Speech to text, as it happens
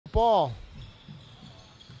ball.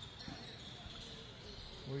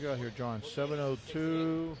 What we got here, John?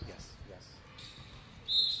 7:02. Yes.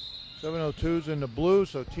 7:02 is in the blue,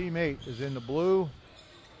 so Team 8 is in the blue.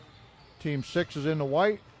 Team 6 is in the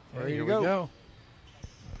white. Ready to Here we go.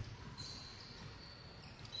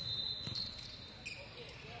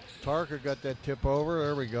 Tarka got that tip over.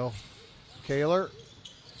 There we go. Kaler.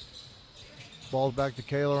 Ball's back to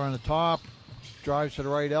Kaler on the top. Drives to the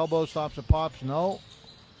right elbow. Stops and pops. No.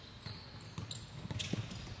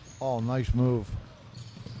 Oh, nice move.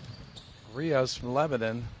 Rios from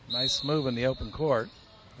Lebanon. Nice move in the open court.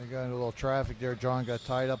 They got into a little traffic there. John got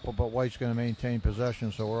tied up, but White's going to maintain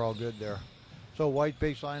possession, so we're all good there. So White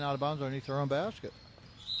baseline out of bounds underneath their own basket.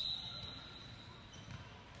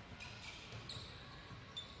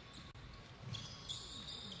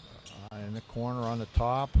 In the corner on the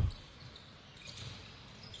top.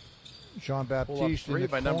 Jean-Baptiste in the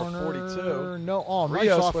by corner. number 42. No, oh,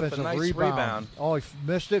 Rios nice with offensive a nice rebound. Oh, he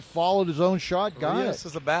missed it, followed his own shot, got Rios it.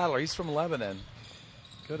 is a battler. He's from Lebanon.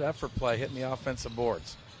 Good effort play, hitting the offensive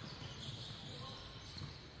boards.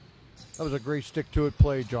 That was a great stick-to-it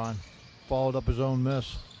play, John. Followed up his own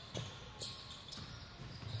miss.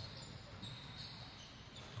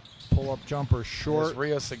 Pull-up jumper short. There's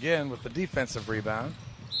Rios again with the defensive rebound.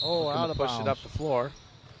 Oh, out of bounds. Push it up the floor.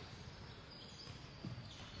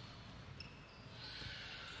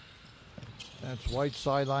 That's White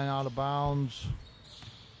sideline out of bounds.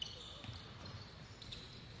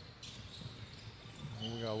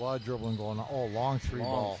 We got a lot of dribbling going on. Oh, long three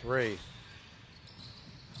ball. Three.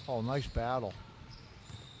 Oh, nice battle.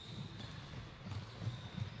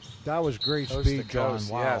 That was great Coast speed, to John.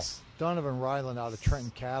 coast, Wow. yes. Donovan Ryland out of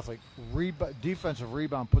Trenton Catholic. Defensive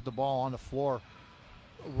rebound, put the ball on the floor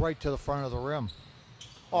right to the front of the rim.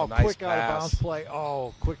 Oh, nice quick pass. out of bounds play.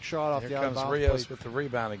 Oh, quick shot off Here the out of comes bounds Rios play. with the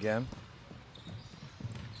rebound again.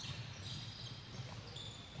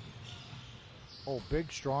 Oh,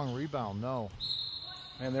 big, strong rebound. No.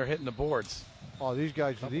 And they're hitting the boards. Oh, these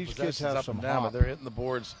kids Possessions have up some and down, hop. but they're hitting the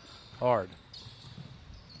boards hard.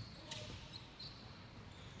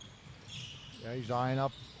 Yeah, he's eyeing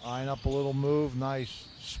up a little move. Nice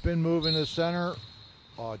spin move in the center.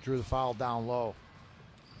 Oh, drew the foul down low.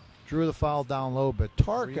 But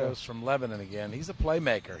Tarka. Rios from Lebanon again. He's a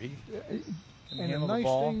playmaker. He can And a handle the nice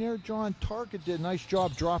ball. thing there, John, Tarka did a nice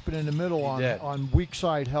job dropping in the middle He did. on weak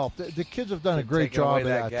side help. The kids have done a great Taking away job of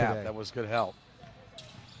that gap. today. That was good help.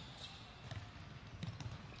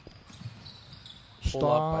 Pull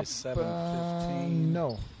up by 7:15.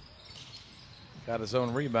 No. Got his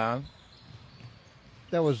own rebound.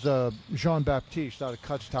 That was Jean-Baptiste out of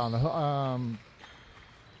Kutztown.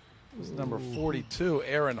 It was number 42,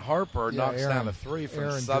 Aaron Harper, knocks down a three from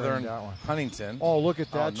Aaron Southern drained that one. Huntington. Oh, look at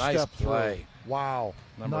that nice step play. through. Wow.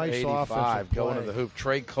 Number nice 85 offensive going play. to the hoop.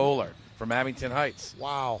 Trey Kohler from Abington Heights.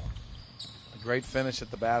 Wow. A great finish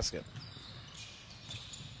at the basket.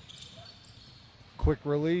 Quick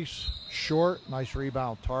release, short, nice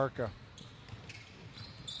rebound, Tarka.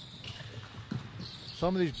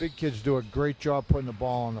 Some of these big kids do a great job putting the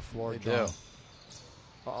ball on the floor, They John. do.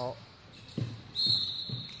 Uh-oh.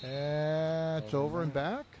 And it's over and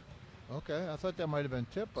back? Okay, I thought that might have been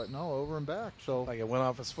tipped, but no, over and back. So Like it went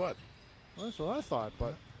off his foot. well, that's what I thought,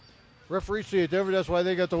 but referees see it different. That's why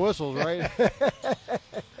they got the whistles, right?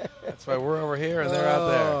 That's why we're over here and they're out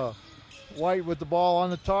there. White with the ball on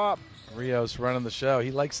the top. Rios running the show. He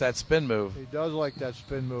likes that spin move. He does like that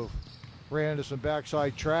spin move. Ran into some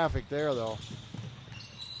backside traffic there, though.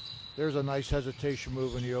 There's a nice hesitation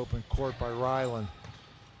move in the open court by Ryland.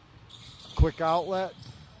 Quick outlet.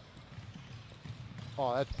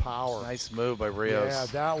 Oh, that's power. Nice move by Rios. Yeah,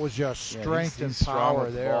 that was just strength he's and strong power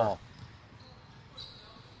with the there. ball.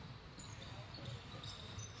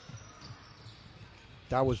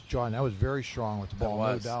 That was, John, that was very strong with the That ball,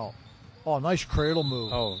 no was. doubt. Oh, nice cradle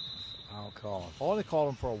move. Oh, I'll call him. Oh, they called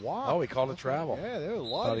him for a walk. Oh, he called a travel. Yeah, there was a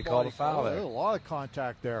lot Thought of he called a body- foul there. There was a lot of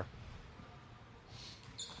contact there.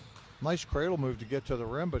 Nice cradle move to get to the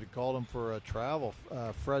rim, but he called him for a travel.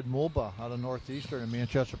 Fred Mulba out of Northeastern in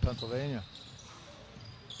Manchester, Pennsylvania.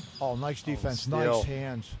 Oh, nice defense. steal. Nice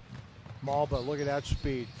hands. Mulba, look at that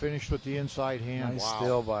speed. Finished with the inside hand. Nice wow.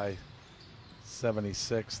 steal by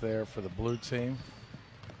 76 there for the blue team.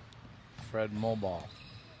 Fred Mulball.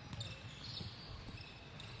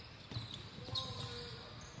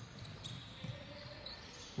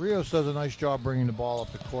 Rios does a nice job bringing the ball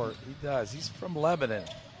up the court. He does. He's from Lebanon.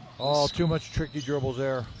 Oh, too much tricky dribbles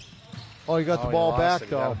there. Oh, he got the he ball lost back, it.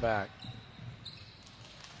 He got though. it back.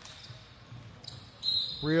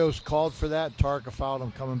 Rios called for that. Tarka fouled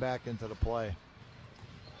him coming back into the play.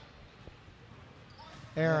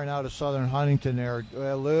 Aaron out of Southern Huntington there.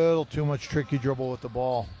 A little too much tricky dribble with the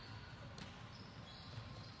ball.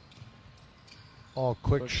 Oh,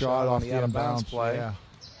 quick shot off the out-of-bounds play. Yeah.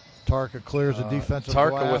 Tarka clears the defensive Tarka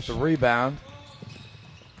glass. with the rebound.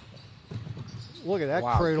 Look at that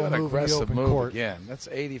Wow, cradle good move in the aggressive open move court. again. That's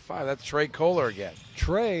 85. That's Trey Kohler again.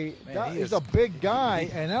 Trey, Man, he's a big guy,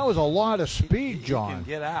 and that was a lot of speed, John. He can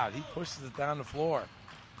get out. He pushes it down the floor.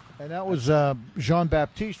 And that was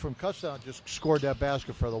Jean-Baptiste from Kutztown just scored that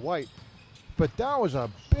basket for the White. But that was a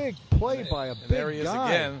big play by a big guy. There he is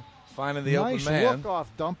again, finding the nice open man. Nice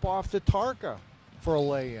look-off, dump off to Tarka for a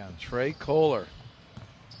lay-in. Trey Kohler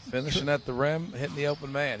finishing at the rim, hitting the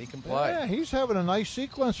open man. He can play. Yeah, he's having a nice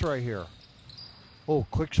sequence right here. Oh,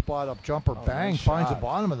 quick spot-up jumper, bang, nice finds shot. the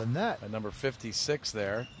bottom of the net. At number 56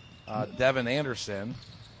 there, Devin Anderson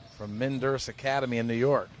from Mindurst Academy in New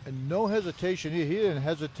York. And no hesitation. He didn't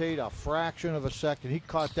hesitate a fraction of a second. He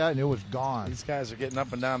caught that, and it was gone. These guys are getting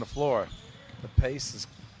up and down the floor. The pace is...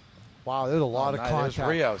 Wow, there's a lot of contact. There's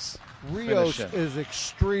Rios. Rios finishing is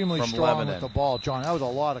extremely from strong Lebanon. with the ball, John. That was a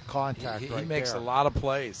lot of contact He right makes there. a lot of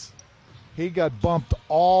plays. He got bumped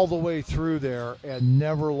all the way through there and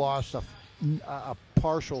never lost a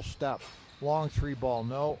partial step. Long three ball,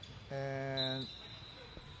 no. And,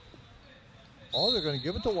 they're going to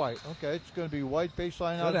give it to White. Okay, it's going to be White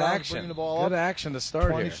baseline out of bounds, bringing the ball Good up. action to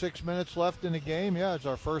start 26 minutes left in the game. Yeah, it's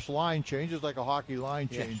our first line change. It's like a hockey line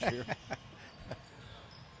change here.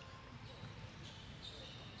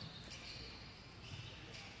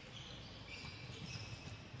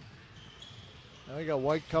 Now we got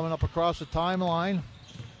White coming up across the timeline.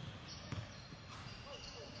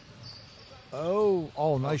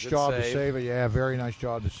 Oh, nice job to save it. Yeah, very nice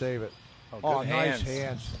job to save it. Oh, nice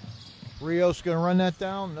hands. Rios going to run that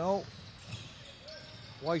down? No.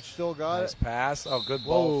 White still got Nice it. pass. Oh, good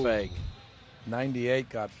ball fake. 98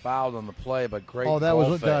 got fouled on the play, but great ball that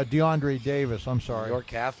was fake. DeAndre Davis. I'm sorry. New York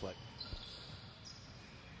Catholic.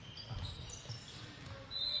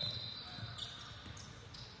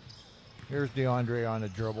 Here's DeAndre on the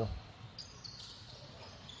dribble.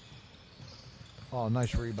 Oh,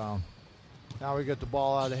 nice rebound. Now we get the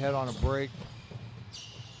ball out ahead on a break.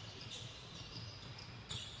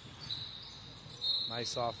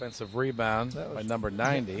 Nice offensive rebound by number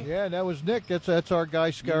 90. Yeah, that was Nick. That's our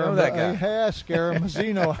guy, Scaram. You know that guy. Yeah,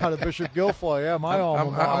 Scaramazino out of Bishop Guilfoyle. Yeah, my alma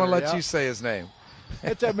mater. I'm going to let you say his name.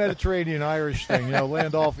 It's that Mediterranean Irish thing,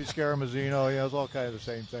 Landolfi, Scaramazino, it's all kind of the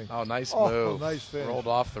same thing. Oh, nice move. Nice finish. Rolled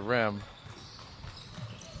off the rim.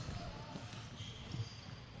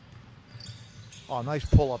 Oh, nice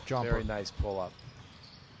pull-up jumper. Very nice pull-up.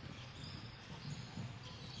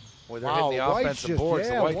 Boy, they're Wow, hitting the White's offensive just, boards,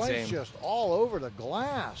 the White White's team. just all over the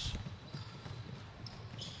glass.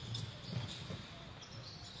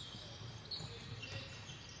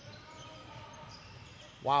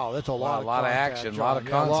 Wow, that's a lot of lot of contact, action, a John. lot of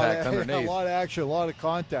contact underneath. A lot of action, a lot of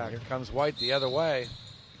contact. Here comes White the other way.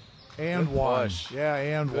 And Good one. push. Yeah,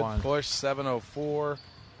 and Good one. push, 7:04.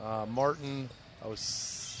 Martin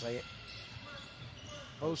Osei.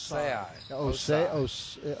 From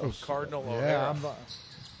Cardinal O'Hara.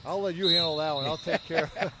 I'll let you handle that one. I'll take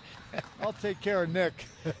care. I'll take care of Nick.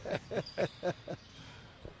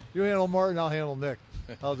 You handle Martin, I'll handle Nick.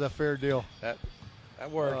 How's that fair deal? That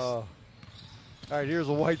works. All right, here's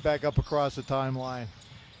a White back up across the timeline.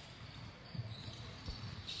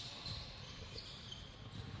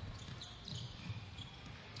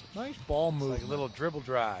 Nice ball move. Like a little dribble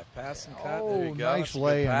drive. Pass and cut. Oh, There you go. nice That's a good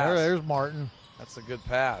lay in. pass. There's Martin. That's a good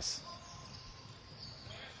pass.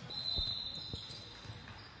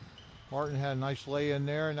 Martin had a nice lay in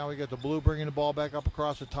there. Now we got the Blue bringing the ball back up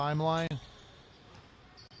across the timeline.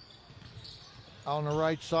 On the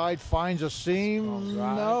right side, finds a seam.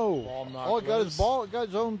 No. Ball Got his ball. Got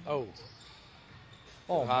his own. Oh,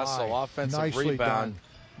 my. offensive Nicely rebound. done.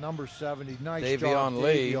 Number 70. Nice Davion job,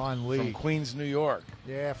 Lee Davion Lee. from Queens, New York.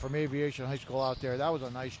 Yeah, from Aviation High School out there. That was a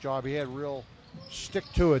nice job. He had real stick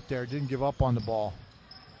to it there. Didn't give up on the ball.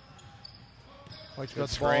 White's got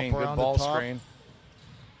Good the ball screen. up Good around ball the top. screen.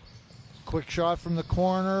 Quick shot from the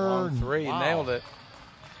corner. Long three. Wow. Nailed it.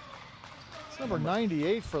 It's number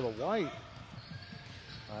 98 for the White.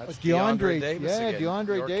 That's DeAndre Davis yeah, again.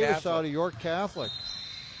 DeAndre York Davis Catholic. out of York Catholic.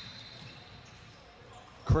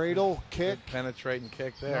 Cradle, kick. Good penetrating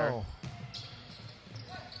kick there. No.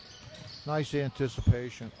 Nice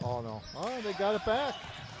anticipation. Oh, no. Oh, they got it back.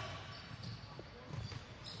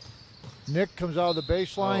 Nick comes out of the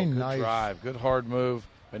baseline. Good Nice. drive. Good hard move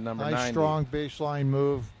by number 90. Strong baseline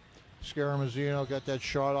move. Scaramazino got that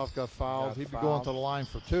shot off, got fouled. He'd be going to the line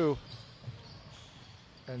for two.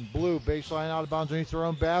 And Blue, baseline out of bounds underneath their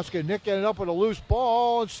own basket. Nick ended up with a loose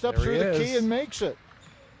ball and steps There he through the is. key and makes it.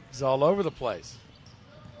 He's all over the place.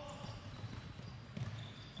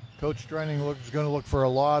 Coach Drenning is going to look for a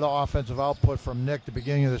lot of offensive output from Nick at the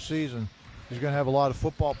beginning of the season. He's going to have a lot of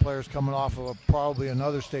football players coming off of probably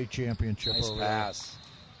another state championship. Nice pass.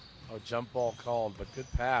 Oh, jump ball called, but good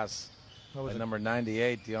pass. By number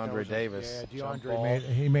 98, DeAndre Davis. Yeah,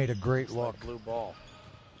 DeAndre made a great look. Like blue ball.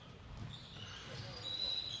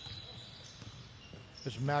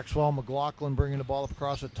 This is Maxwell McLaughlin bringing the ball up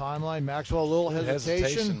across the timeline. Maxwell, a little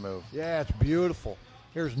hesitation move. Yeah, it's beautiful.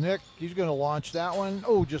 Here's Nick. He's going to launch that one.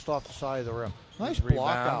 Oh, just off the side of the rim. Nice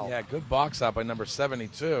block out. Yeah, good box out by number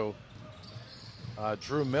 72,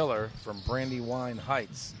 Drew Miller from Brandywine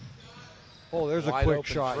Heights. Oh, there's a quick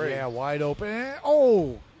shot. Yeah, wide open.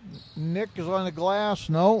 Oh, Nick is on the glass.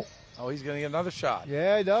 No. Oh, he's going to get another shot.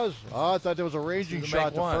 Yeah, he does. Oh, I thought there was a raging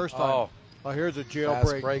shot the first time. Oh, here's a jailbreak.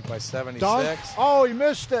 Fast break by 76. Dunk. Oh, he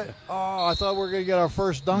missed it. Oh, I thought we were going to get our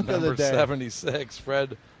first dunk of the day. Number 76,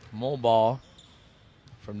 Fred Mulball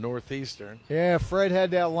from Northeastern. Yeah, Fred had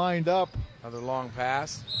that lined up. Another long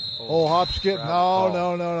pass. Oh, hop skip.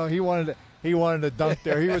 No. He wanted to dunk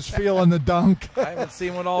there. He was feeling the dunk. I haven't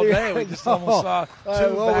seen one all day. We just almost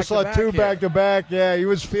saw two back-to-back. Yeah, he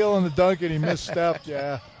was feeling the dunk and he misstepped.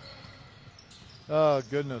 Yeah. Oh,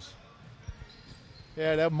 goodness.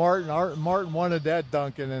 Yeah, that Martin wanted that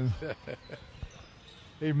dunk and then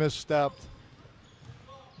he misstepped.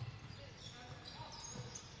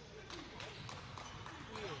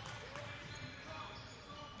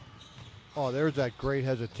 Oh, there's that great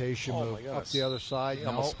hesitation move up the other side. He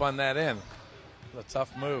almost spun that in. A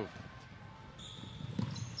tough move.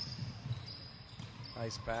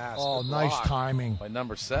 Nice pass. Oh, nice timing by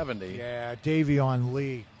number 70. Yeah, Davion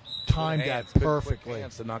Lee timed that perfectly. Quick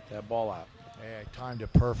hands to knock that ball out. Yeah, timed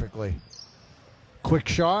it perfectly. Quick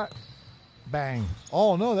shot. Bang.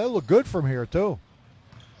 Oh, no, that looked good from here, too.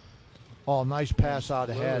 Oh, nice pass out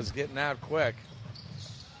ahead. Was getting out quick.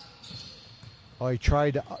 Oh, he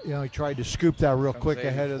tried to scoop that real quick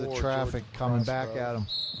ahead of the traffic coming back at him.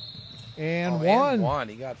 And one.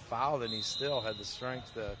 He got fouled, and he still had the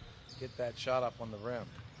strength to get that shot up on the rim.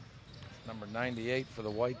 Number 98 for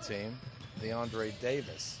the white team, DeAndre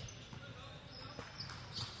Davis.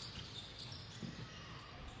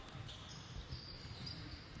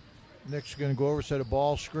 Nick's going to go over, set a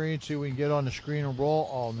ball screen, see if we can get on the screen and roll.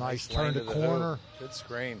 Oh, nice turn to corner. Good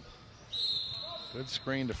screen. Good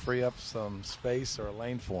screen to free up some space or a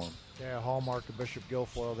lane for him. Yeah, hallmark of Bishop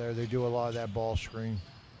Guilfoyle there. They do a lot of that ball screen.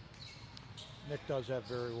 Nick does that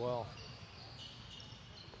very well.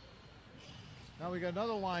 Now we got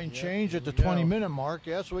another line change at the 20-minute mark.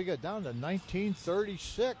 Yeah, so we got down to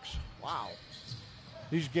 1936. Wow.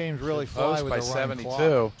 These games really fly with the run 72.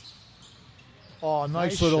 Clock. Oh,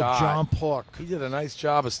 nice little shot. jump hook. He did a nice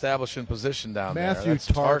job establishing position down there. Matthew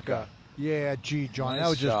Tarka. Yeah, gee, John.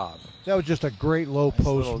 Nice that was just a great low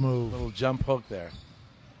post move. Little jump hook there.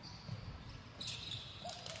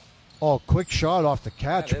 Oh, quick shot off the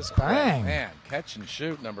catch. Bang. Man, catch and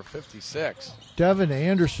shoot, number 56. Devin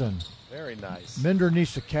Anderson. Very nice.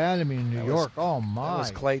 Mindernice Academy in New York. Oh, my. That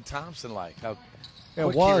was Clay Thompson-like. How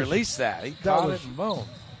quick he released that. He caught it and boom.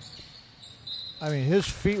 I mean, his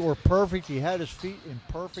feet were perfect. He had his feet in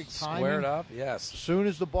perfect timing. Squared up, yes. As soon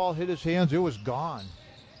as the ball hit his hands, it was gone.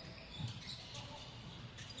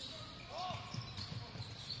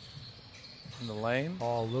 In the lane.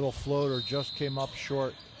 Oh, little floater just came up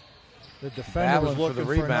short. The defender was looking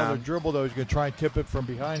for another dribble, though. He's going to try and tip it from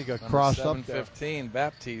behind. He got crossed up there. 15,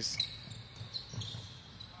 Baptiste.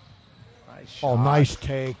 Nice shot. Oh, nice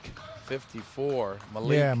take. 54,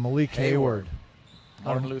 Malik. Malik Hayward.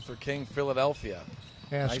 Martin Luther King, Philadelphia.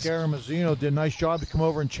 Yeah, Scaramazino did a nice job to come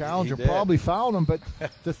over and challenge him. Probably fouled him, but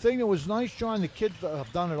the thing that was nice, John, the kids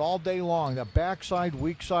have done it all day long. That backside,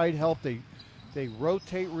 weak side help. They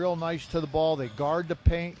rotate real nice to the ball. They guard the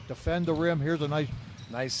paint, defend the rim. Here's a nice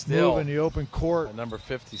steal move in the open court. By number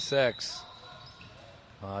 56,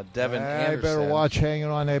 Devin Anderson. I better watch hanging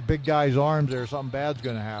on that big guy's arms there. Something bad's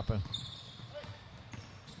going to happen.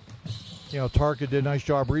 You know, Tarka did a nice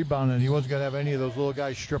job rebounding. He wasn't going to have any of those little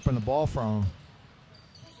guys stripping the ball from him.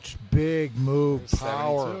 Just big move,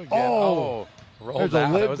 power. Oh, rolled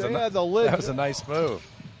out. The lid. That was a nice move.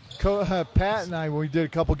 Pat and I, when we did a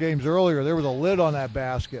couple games earlier, there was a lid on that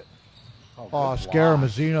basket. Oh,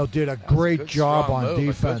 Scaramazino did a great job on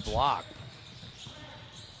defense. Good block.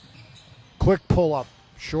 Quick pull-up,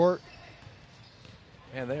 short.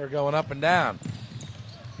 And they are going up and down.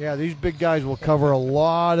 Yeah, these big guys will cover a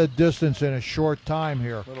lot of distance in a short time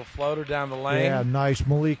here. Little floater down the lane. Yeah, nice.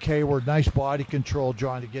 Malik Hayward, nice body control,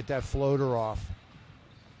 John, to get that floater off.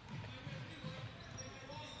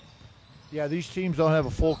 Yeah, these teams don't have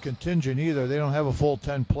a full contingent either. They don't have a full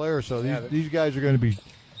 10 players, so these guys are going to be.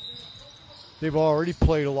 They've already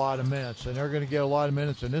played a lot of minutes, and they're going to get a lot of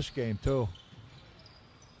minutes in this game too.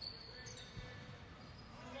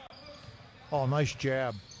 Oh, nice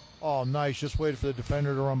jab. Oh, nice. Just waited for the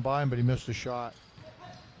defender to run by him, but he missed the shot.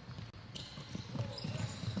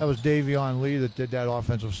 That was Davion Lee that did that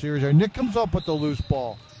offensive series there. Nick comes up with the loose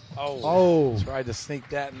ball. Oh. Tried to sneak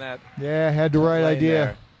that in that. Yeah, had the right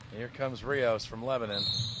idea. Here comes Rios from Lebanon.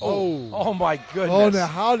 Oh, my goodness. Oh, now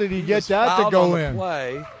how did he get that to go in?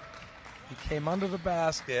 Play. He came under the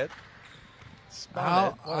basket. Spun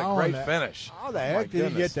it. What a great finish. How the heck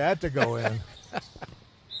did he get that to go in? It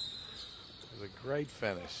was a great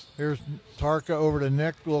finish. Here's Tarka over to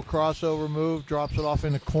Nick. Little crossover move. Drops it off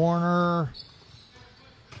in the corner.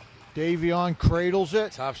 Davion cradles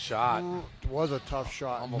it. Tough shot. It was a tough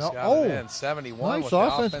shot. Almost got it in. 71 nice with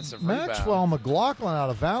offensive rebound. Maxwell McLaughlin out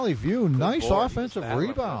of Valley View. Good nice board. Offensive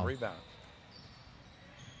rebound.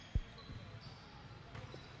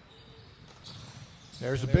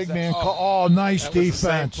 There's a big man. Nice that defense. Was the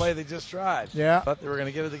same play they just tried. Yeah. Thought they were going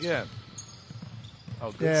to get it again.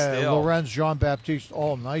 Oh, good steal. Lorenz Jean-Baptiste.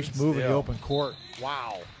 Oh, nice good move steal. in the open court.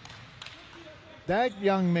 Wow. That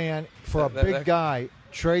young man, for a big guy,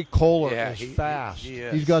 Trey Kohler is fast. He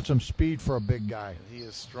is. He's got some speed for a big guy. He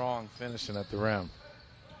is strong finishing at the rim.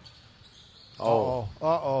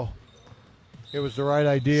 Uh-oh. It was the right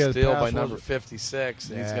idea. Steal by number 56,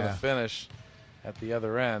 and he's going to finish at the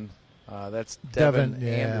other end. That's Devin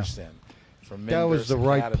Anderson from Mindhurst That was the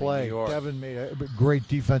right Academy, play. New York. Devin made a great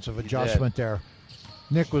defensive adjustment there.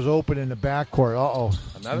 Nick was open in the backcourt.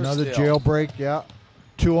 Another jailbreak. Yeah.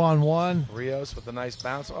 2-on-1. Rios with a nice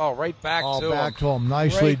bounce. Right back to him. Back to him.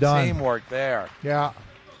 Nicely done. Teamwork there. Yeah.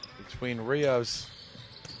 Between Rios.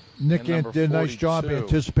 Nick did a nice job. He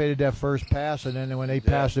anticipated that first pass, and then when they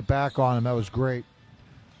passed it back on him, that was great.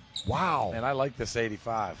 Wow. And I like this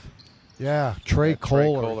 85. Yeah, Trey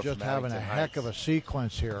Kohler just from having a Abington heck of a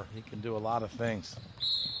sequence here. He can do a lot of things.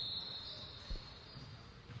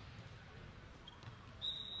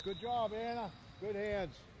 Good job, Anna. Good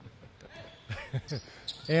hands.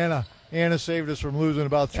 Anna saved us from losing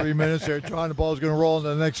about 3 minutes there. Trying the ball's going to roll into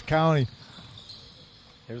the next county.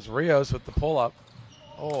 Here's Rios with the pull-up.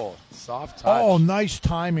 Soft touch. Oh, nice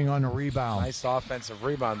timing on the rebound. Nice offensive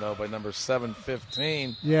rebound, though, by number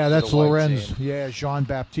 715. Yeah, that's Lorenz. Yeah,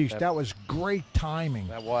 Jean-Baptiste. That was great timing.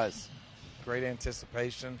 That was. Great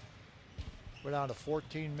anticipation. We're down to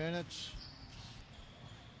 14 minutes.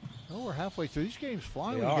 We're halfway through. These games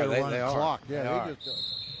flying. They we got to run the clock. Yeah,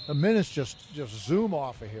 the minutes just zoom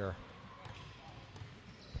off of here.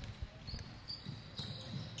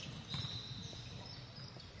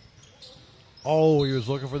 Oh, he was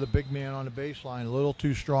looking for the big man on the baseline. A little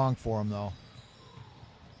too strong for him, though.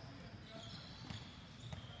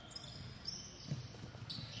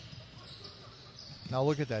 Now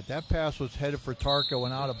look at that. That pass was headed for Tarka,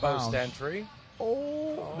 went out of bounds. Post entry.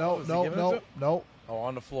 No.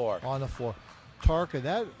 On the floor. On the floor. Tarka,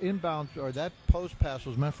 that inbound or that post pass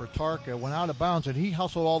was meant for Tarka, went out of bounds, and he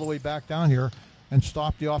hustled all the way back down here and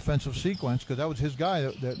stopped the offensive sequence because that was his guy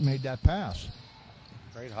that made that pass.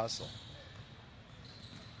 Great hustle.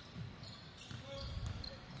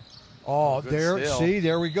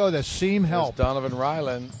 There we go. The seam help. Donovan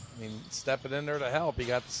Ryland, stepping in there to help. He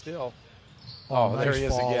got the steal. Nice there he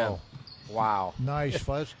is follow. again. Wow. Nice.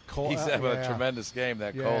 He's having a tremendous game,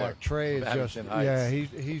 that Kohler. Trey is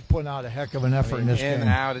he's putting out a heck of an effort in this game. In,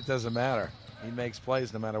 out, it doesn't matter. He makes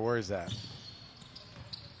plays no matter where he's at.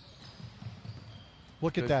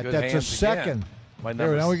 Look at that. That's a second. Now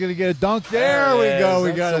we're going to get a dunk. There we go.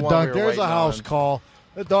 We got a dunk. There's a house call.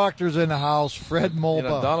 The doctor's in the house, Fred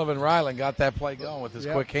Mulba. Donovan Ryland got that play going with his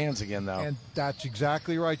quick hands again, though. And that's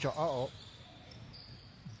exactly right, John.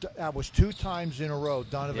 That was 2 times in a row.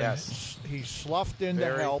 Donovan, he sloughed in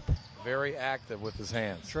to help. Very active with his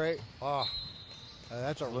hands. Trey,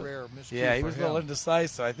 that's a rare miscue. Yeah, he was a little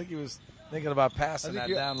indecisive. I think he was thinking about passing that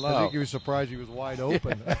down low. I think he was surprised he was wide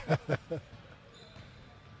open.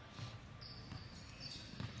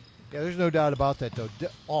 Yeah, there's no doubt about that, though.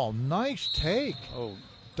 Nice take.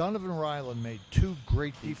 Donovan Ryland made 2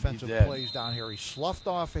 great defensive plays down here. He sloughed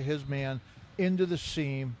off of his man into the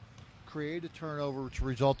seam, created a turnover, which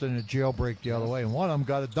resulted in a jailbreak the other way. And one of them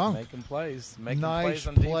got a dunk. Making plays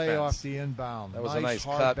on play defense. Off the inbound. That was a nice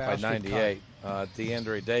cut by 98.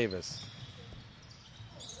 DeAndre Davis.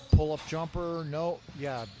 Pull-up jumper. No.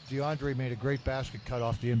 Yeah, DeAndre made a great basket cut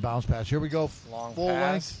off the inbounds pass. Here we go. Long full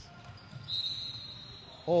pass. length.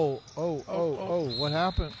 What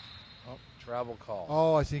happened? Travel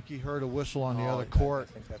call. I think he heard a whistle on the other court.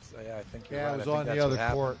 I think you're right. It was on the other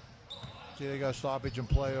court. See, they got a stoppage and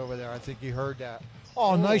play over there. I think he heard that.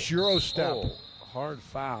 Oh, nice Euro step. Oh, hard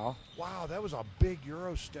foul. Wow, that was a big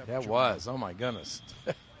Euro step. That John. was. Oh, my goodness.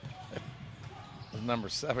 Number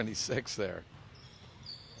 76 there.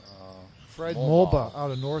 Fred Mulba out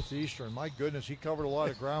of Northeastern. My goodness, he covered a lot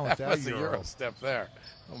of ground with that was the Euro. Euro step there.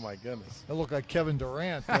 Oh, my goodness. That looked like Kevin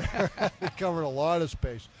Durant there. He covered a lot of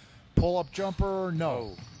space. Pull-up jumper,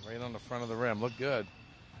 no. Oh, right on the front of the rim. Looked good.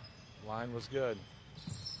 Line was good.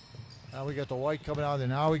 Now we got the white coming out, and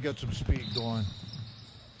now we got some speed going.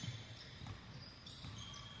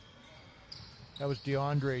 That was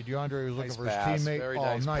DeAndre. DeAndre was looking Nice for pass. his teammate. Very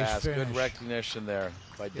oh, nice pass. finish. Good recognition there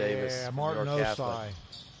by Davis. Yeah, from Martin New York Catholic. Osai.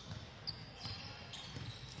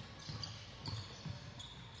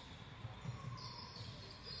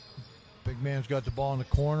 Big man's got the ball in the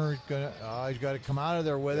corner. He's got to come out of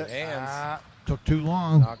there with Good it. hands. Took too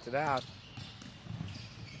long. Knocked it out.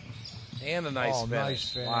 And a nice finish. Nice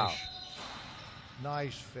finish. Wow.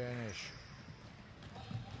 Nice finish.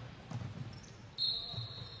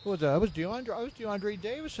 Who was that? That was DeAndre. That was DeAndre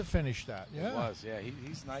Davis who finished that. Yeah. It was, yeah.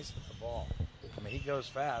 He's nice with the ball. I mean, he goes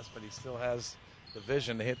fast, but he still has the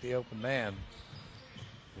vision to hit the open man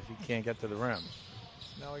if he can't get to the rim.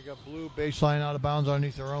 Now we got blue baseline out of bounds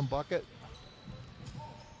underneath their own bucket.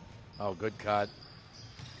 Oh, good cut.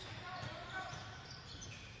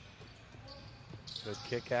 Good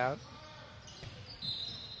kick out.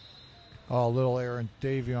 Oh, little errant.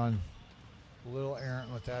 Davion. Little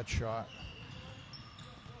errant with that shot.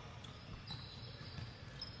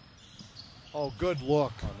 Oh, good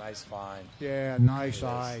look. Oh, nice find. Yeah, nice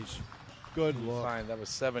eyes. Good look. Fine. That was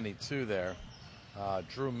 72 there.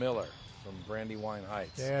 Drew Miller from Brandywine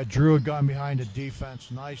Heights. Yeah, Drew had gone behind the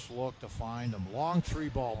defense. Nice look to find him. Long three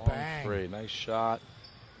ball, Long bang. three. Nice shot.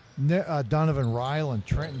 Donovan Ryland,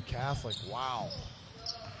 Trenton Catholic. Wow.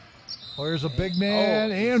 Oh, here's a big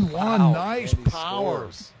man and one. Fouled. Nice And he power.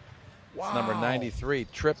 scores. Wow. It's number 93,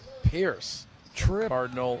 Trip Pierce. Trip.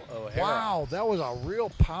 Cardinal O'Hara. Wow, that was a real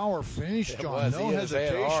power finish, It John. was. No He hit his head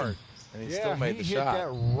hesitation. hard, and he still made the hit shot.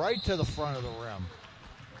 that right to the front of the rim.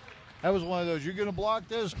 That was one of those, you're going to block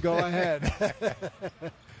this? Go ahead.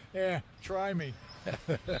 Yeah, try me.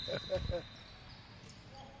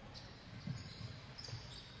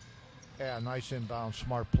 Yeah, nice inbound,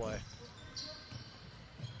 smart play.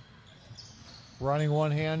 Running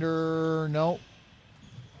one-hander, no.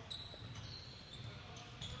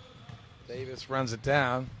 Davis runs it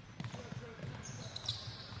down.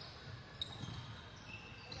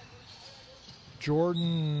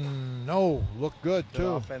 Jordan, no, looked good Good too.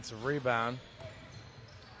 offensive rebound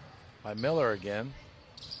by Miller again.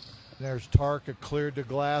 There's Tarka, cleared the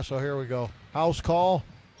glass. Oh, here we go. House call.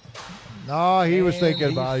 No, he was And thinking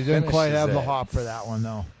he about it. He didn't quite finishes have the it. hop for that one,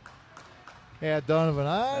 though. Yeah, Donovan.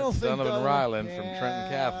 I don't think Donovan Ryland from Yeah, Trenton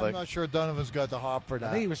Catholic. I'm not sure Donovan's got the hop for I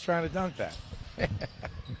that. think he was trying to dunk that.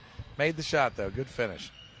 Made the shot, though. Good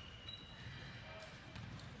finish.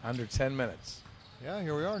 Under 10 minutes. Yeah,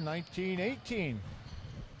 here we are, 19-18.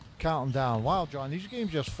 Counting down. Wow, John, these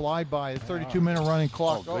games just fly by. A 32-minute running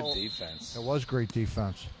clock. Oh, good defense. It was great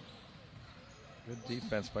defense. Good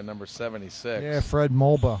defense by number 76. Yeah, Fred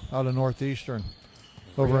Mulba out of Northeastern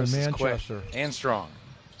over Rios in is quick Manchester. and strong.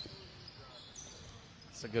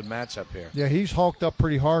 It's a good matchup here. Yeah, he's hulked up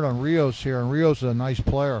pretty hard on Rios here, and Rios is a nice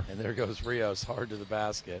player. And there goes Rios hard to the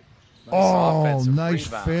basket. Nice Oh, offensive nice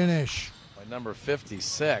rebound finish. by number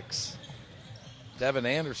 56, Devin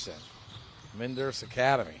Anderson, Mindurst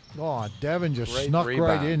Academy. Oh, Devin just Great snuck rebound.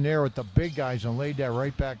 right in there with the big guys and laid that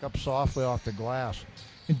right back up softly off the glass.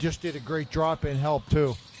 And just did a great drop-in help,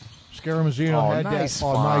 too. Scaramuzino Oh, had nice that.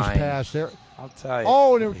 Oh, nice find. pass there. I'll tell you.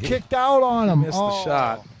 Oh, and it kicked out on him. Missed the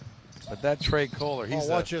shot. But that Trey Kohler, he's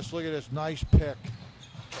watch this. Look at this nice pick.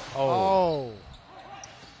 Oh.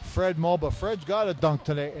 Fred Mulba. Fred's got a dunk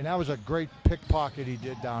today, and that was a great pickpocket he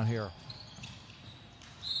did down here.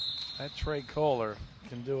 That Trey Kohler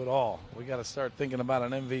can do it all. We got to start thinking about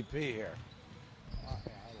an MVP here. I like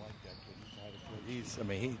that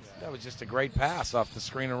kid. That was just a great pass off the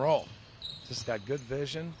screen and roll. Just got good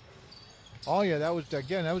vision. Oh, yeah, that was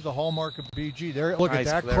the hallmark of BG. There, look Nice,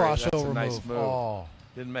 at that Larry. That's a crossover nice move. Oh.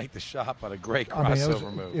 Didn't make the shot, but a great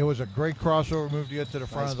crossover move. It was a great crossover move to get to the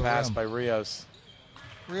front Nice of the pass rim. by Rios.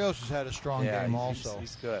 Rios has had a strong game also.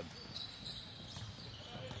 He's good.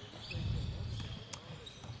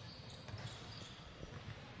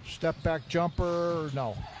 Step back jumper,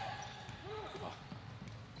 no.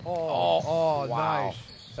 Wow. Nice.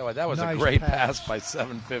 So that was Nice a great pass. pass by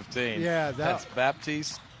 7:15. Yeah, that's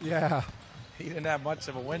Baptiste. Yeah. He didn't have much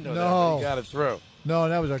of a window there, No. but he got it through. No,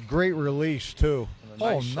 that was a great release, too. And a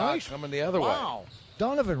nice shot coming the other way. Wow.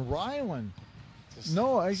 Donovan Ryland.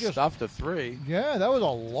 No, I just stuffed a three. Yeah, that was a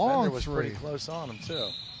long Fender was three. pretty close on him too.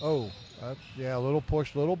 Oh, yeah, little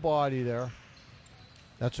push, little body there.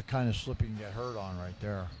 That's the kind of slip you can get hurt on right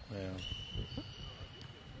there. Yeah.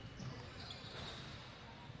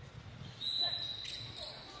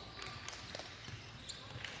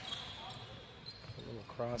 A little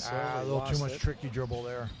crossover. A little too much tricky dribble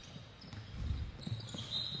there.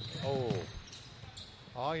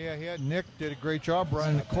 Oh, yeah, Nick did a great job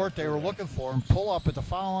running the court. They were looking for him. Pull up at the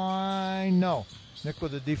foul line. No. Nick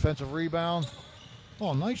with a defensive rebound.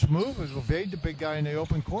 Oh, nice move. It evade the big guy in the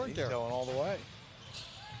open court there. He's going all the way.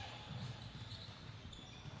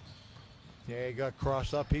 Yeah, he got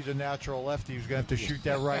crossed up. He's a natural lefty. He was going to have to shoot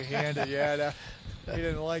that right-handed. Yeah, he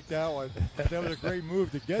didn't like that one. That was a great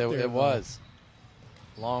move to get there. It was.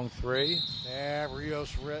 Long three. Yeah,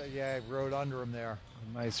 Rios rode under him there.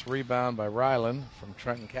 A nice rebound by Ryland from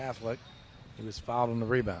Trenton Catholic. He was fouled on the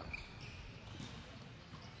rebound.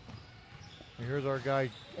 And here's our guy,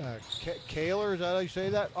 Kaler. Is that how you say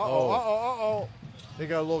that? Uh-oh. They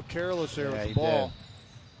got a little careless there with the ball.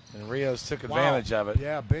 Did. And Rios took advantage of it.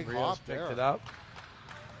 Yeah, big Rios hop picked there. it up.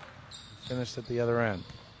 Finished at the other end.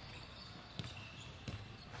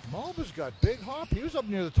 Mulva's got big hop. He was up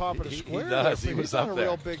near the top of the square. He does. He was up a there.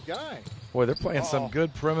 Real big guy. Boy, they're playing some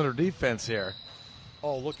good perimeter defense here.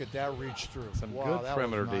 Oh, look at that reach through. Some good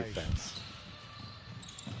perimeter defense.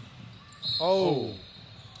 Oh.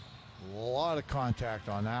 A lot of contact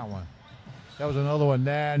on that one. That was another one.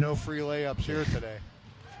 No free layups here today.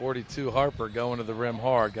 42 Harper going to the rim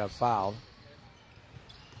hard. Got fouled.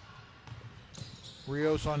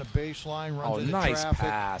 Rios on the baseline. Runs into nice traffic.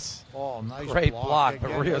 pass. Oh, nice Great block, Again,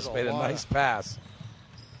 but Rios made a nice pass.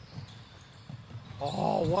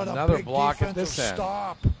 Oh, what Another a big block at this end.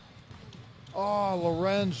 Stop. Oh,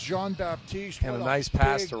 Lorenz, Jean-Baptiste. And a nice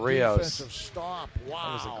pass to Rios. Defensive stop.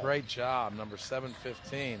 Wow. That was a great job, number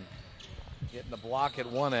 715. Getting the block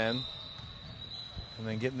at one end and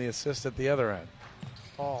then getting the assist at the other end.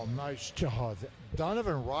 Oh, nice job.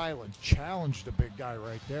 Donovan Ryland challenged the big guy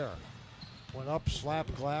right there. Went up,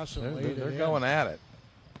 slapped glass, and laid it in. They're going at it.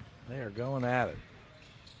 They are going at it.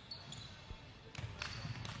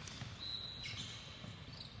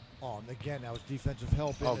 Oh, and again, that was defensive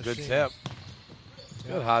help. Good tip.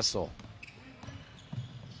 Good hustle.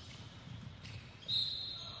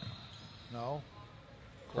 No.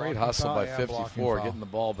 Great hustle by 54, getting the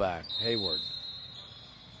ball back. Hayward.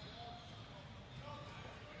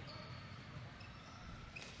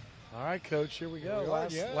 All right, Coach, here we go.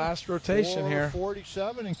 Last rotation here.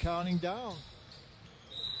 47 and counting down.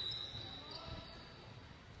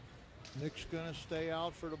 Nick's going to stay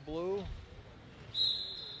out for the blue.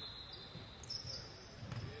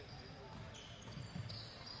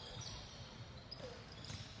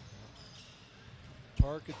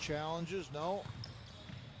 Tarka challenges. No.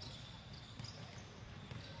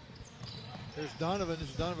 There's Donovan. This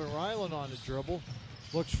is Donovan Ryland on the dribble.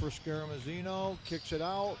 Looks for Scaramazino. Kicks it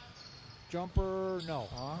out. Jumper. No.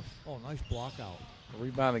 Oh, nice block out.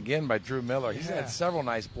 Rebound again by Drew Miller. He's had several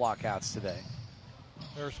nice block outs today.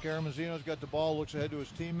 There's Scaramazino's got the ball. Looks ahead to his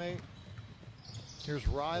teammate. Here's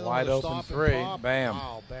Ryland. Wide with a open stop three. And pop. Bam.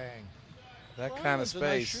 Wow, bang. That Ryland's kind of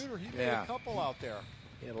space. A nice shooter. He made a couple out there.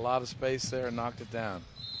 He had a lot of space there and knocked it down.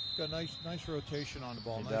 Got nice rotation on the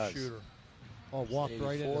ball. He Nice does. shooter. Oh, walked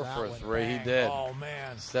right into that for a one. three. Bang. He did. Oh,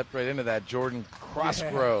 man. Stepped right into that. Jordan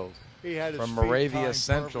Crossgrove He had his from feet Moravia timed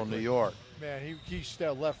Central, perfectly. New York. Man, he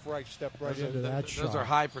stepped left, right, stepped right into that shot. Those are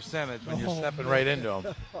high percentage when you're stepping right into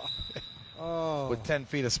them. With 10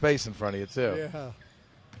 feet of space in front of you, too. Yeah.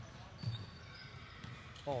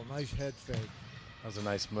 Oh, nice head fake. That was a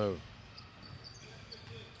nice move.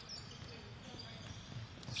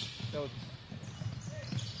 That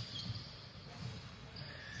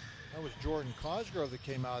was Jordan Cosgrove that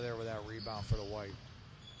came out of there with that rebound for the White.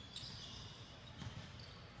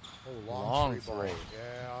 Oh, long three. Ball.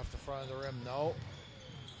 Yeah, off the front of the rim. No.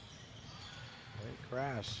 Great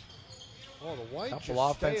crash. Oh, the White. Couple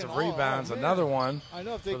offensive rebounds. Another one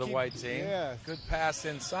for the White team. Yeah. Good pass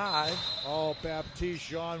inside. Oh, Baptiste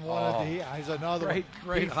Jean wanted he's another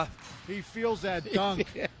great. He feels that dunk.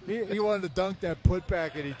 he wanted to dunk that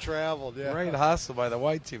putback, and he traveled. Yeah. Great hustle by the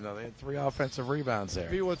White team, though. They had 3 offensive rebounds there.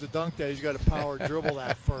 If he wants to dunk that, he's got to power dribble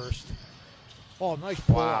that first. Oh, nice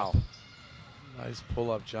pull. Wow. Nice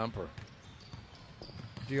pull-up jumper.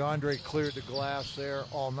 DeAndre cleared the glass there.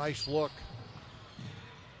 Oh, nice look.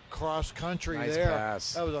 Cross country nice there.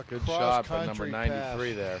 Pass. That was a good shot by number country 93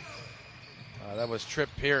 pass. there. That was Trip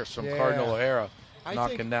Pierce from Cardinal O'Hara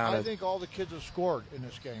knocking down. I think all the kids have scored in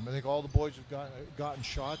this game. I think all the boys have gotten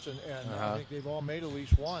shots, and I think they've all made at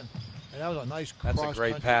least one. And that was a nice That's a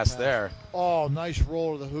great pass there. Oh, nice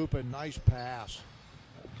roll to the hoop and nice pass.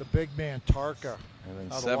 The big man, Tarka.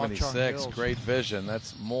 And then 76, great vision.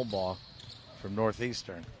 That's Mulbaugh from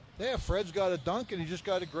Northeastern. Yeah, Fred's got a dunk, and he just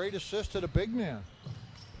got a great assist to the big man.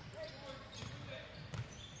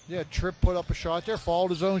 Yeah, Tripp put up a shot there, followed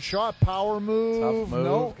his own shot. Power move. Tough move.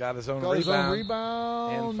 No. Got his own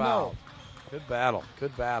rebound. And foul. Good battle.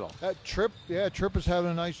 Good battle. That Tripp is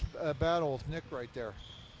having a nice battle with Nick right there.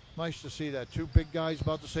 Nice to see that. Two big guys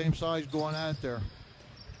about the same size going at it there.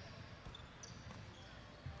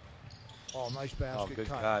 Oh, nice basket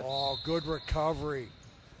cut. Oh, good recovery.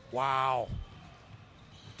 Wow.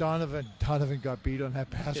 Donovan got beat on that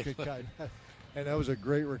basket cut. And that was a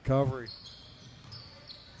great recovery.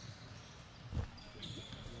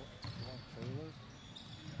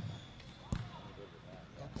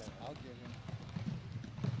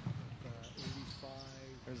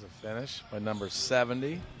 There's a finish by number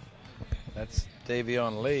 70. That's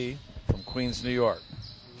Davion Lee from Queens, New York.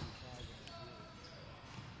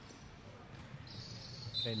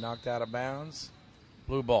 Okay, knocked out of bounds.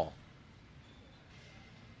 Blue ball.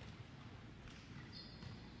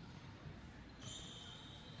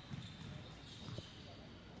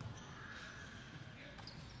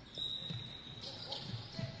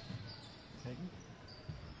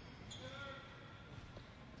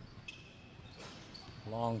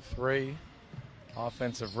 Long three.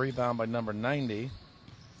 Offensive rebound by number 90.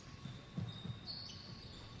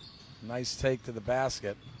 Nice take to the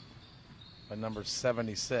basket by number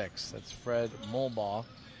 76. That's Fred Mulbaugh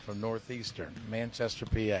from Northeastern, Manchester,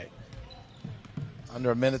 PA.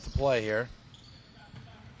 Under a minute to play here.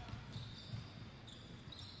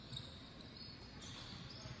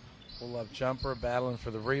 Pull-up jumper, battling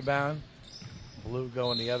for the rebound. Blue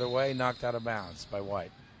going the other way, knocked out of bounds by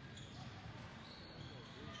White.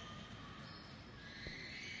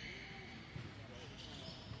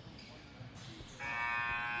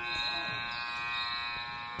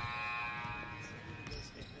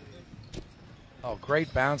 Oh,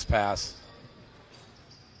 great bounce pass.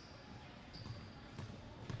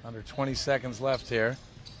 Under 20 seconds left here.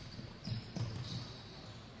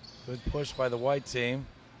 Good push by the white team.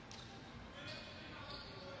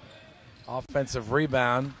 Offensive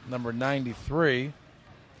rebound, number 93.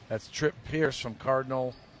 That's Tripp Pierce from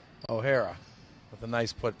Cardinal O'Hara with a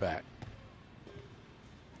nice putback.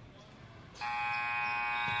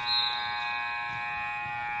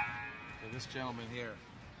 So this gentleman here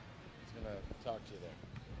is going to talk to you there.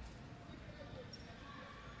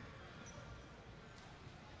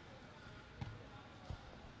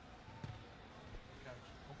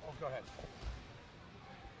 Oh, go ahead.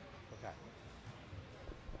 Okay.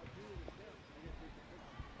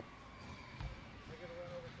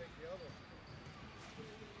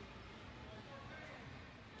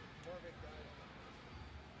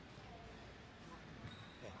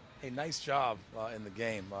 Hey, nice job in the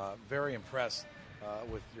game. Very impressed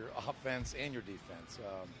with your offense and your defense.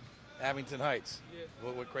 Abington Heights, yeah.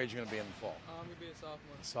 What grade are you going to be in the fall? I'm going to be a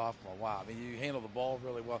sophomore. Sophomore, wow. I mean, you handle the ball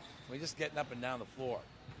really well. I mean, just getting up and down the floor.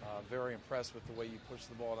 Very impressed with the way you push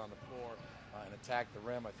the ball down the floor and attack the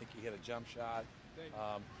rim. I think you hit a jump shot.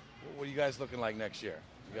 What are you guys looking like next year?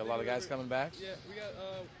 You got a lot of guys coming back? Yeah, we got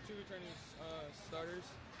 2 returning starters,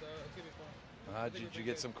 so it's going to be fun. Did you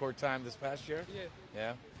get some court time this past year? Yeah.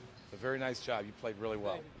 Yeah? A very nice job. You played really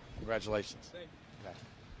well. Congratulations. Thank you. Okay.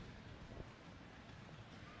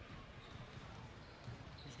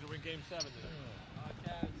 Who's going to win Game 7 today?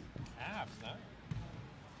 Cavs. Cavs, huh?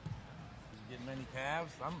 Did you get many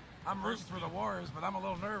Cavs? I'm rooting for the Warriors, but I'm a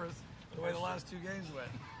little nervous the way the last 2 games went.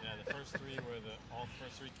 Yeah, the first 3 were all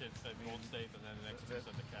first 3 kids said Golden State, and then the next 2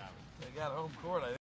 said the Cavs. They got home court, I think.